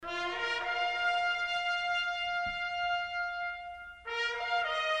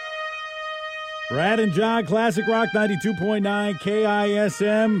Brad and John, Classic Rock 92.9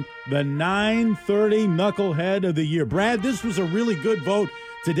 KISM, the 9:30 Knucklehead of the Year. Brad, this was a really good vote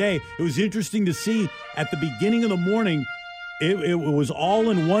today. It was interesting to see at the beginning of the morning, it was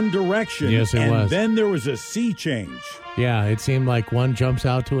all in one direction. Yes, it was. And then there was a sea change. Yeah, it seemed like one jumps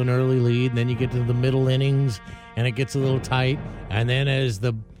out to an early lead, and then you get to the middle innings, and it gets a little tight. And then as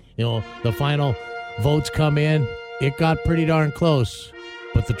the final votes come in, it got pretty darn close.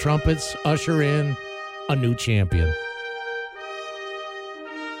 But the trumpets usher in a new champion.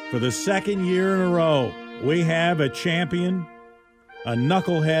 For the second year in a row, we have a champion, a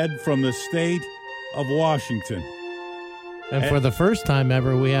knucklehead from the state of Washington. And for the first time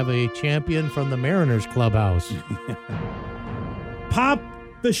ever, we have a champion from the Mariners clubhouse. Pop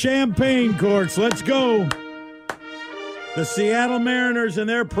the champagne corks. Let's go. The Seattle Mariners and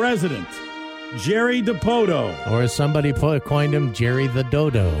their president, Jerry Dipoto. Or as somebody coined him, Jerry the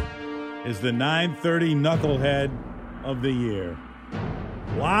Dodo. Is the 9:30 Knucklehead of the Year.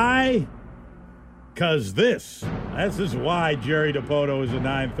 Why? Because this is why Jerry Dipoto is the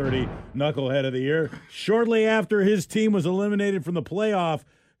 9:30 Knucklehead of the Year. Shortly after his team was eliminated from the playoff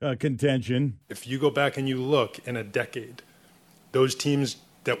contention. If you go back and you look in a decade, those teams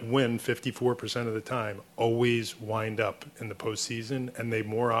that win 54% of the time always wind up in the postseason, and they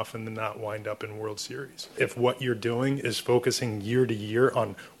more often than not wind up in World Series. If what you're doing is focusing year to year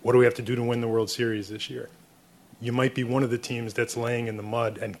on what do we have to do to win the World Series this year, you might be one of the teams that's laying in the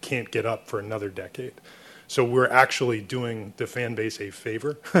mud and can't get up for another decade. So we're actually doing the fan base a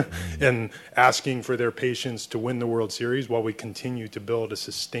favor and asking for their patience to win the World Series while we continue to build a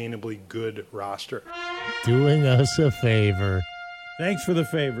sustainably good roster. Doing us a favor. Thanks for the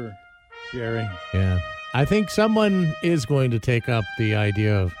favor, Jerry. Yeah. I think someone is going to take up the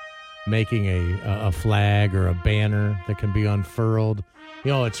idea of making a flag or a banner that can be unfurled.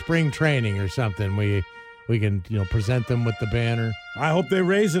 At spring training or something, we can, present them with the banner. I hope they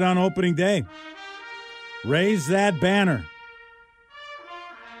raise it on opening day. Raise that banner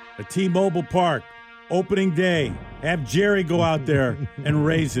at T-Mobile Park, opening day. Have Jerry go out there and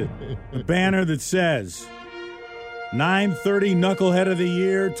raise it. The banner that says 9:30 Knucklehead of the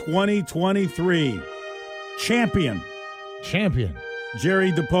Year 2023. Champion.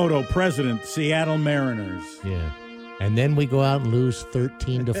 Jerry Dipoto, President, Seattle Mariners. Yeah. And then we go out and lose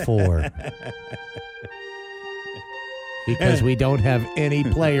 13-4. Because we don't have any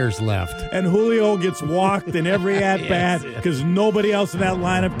players left. And Julio gets walked in every at-bat because nobody else in that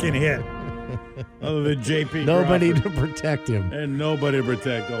lineup can hit. Other than J.P. Nobody Crawford. to protect him. And nobody to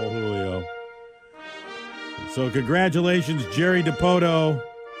protect old Julio. So congratulations, Jerry Dipoto.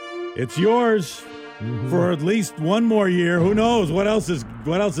 It's yours for at least one more year. Who knows what else this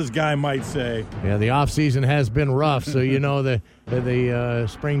guy might say. Yeah, the offseason has been rough, so the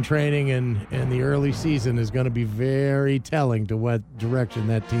spring training and the early season is going to be very telling to what direction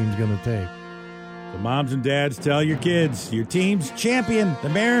that team's going to take. The moms and dads, tell your kids, your team's champion, the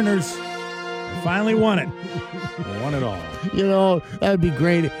Mariners. They finally won it. They won it all. That would be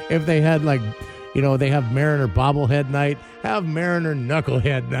great if they had they have Mariner bobblehead night, have Mariner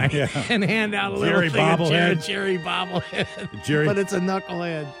knucklehead night, and hand out a little Jerry thing bobblehead. of Jerry bobblehead. Jerry, but it's a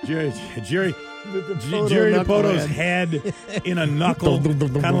knucklehead. Jerry Dipoto's head in a knuckle, kind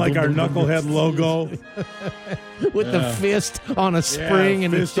of like our knucklehead logo. With the fist on a spring,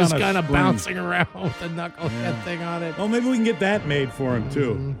 and it's just kind of spring. bouncing around with the knucklehead thing on it. Oh, maybe we can get that made for him,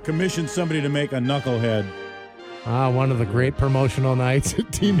 too. Commission somebody to make a knucklehead. One of the great promotional nights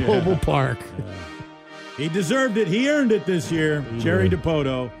at T-Mobile Park. Yeah. He deserved it. He earned it this year. Jerry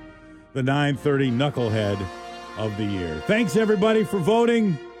Dipoto, the 9:30 Knucklehead of the Year. Thanks, everybody, for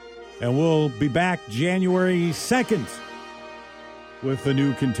voting. And we'll be back January 2nd with the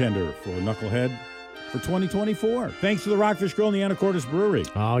new contender for Knucklehead for 2024. Thanks to the Rockfish Grill and the Anacortes Brewery.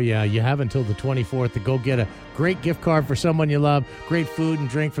 Oh, yeah. You have until the 24th to go get a great gift card for someone you love, great food and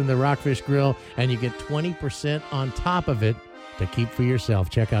drink from the Rockfish Grill, and you get 20% on top of it to keep for yourself.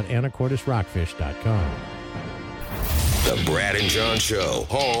 Check out AnacortesRockfish.com. The Brad and John Show,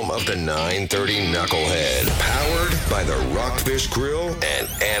 home of the 9:30 Knucklehead. Powered by the Rockfish Grill and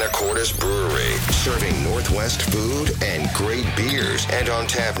Anacortes Brewery. Serving Northwest food and great beers. And on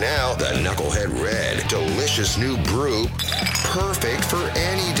tap now, the Knucklehead Red. Delicious new brew. Perfect for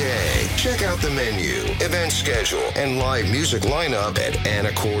any day. Check out the menu, event schedule, and live music lineup at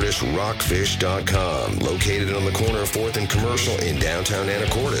AnacortesRockfish.com. Located on the corner of 4th and Commercial in downtown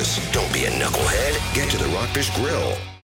Anacortes. Don't be a knucklehead. Get to the Rockfish Grill.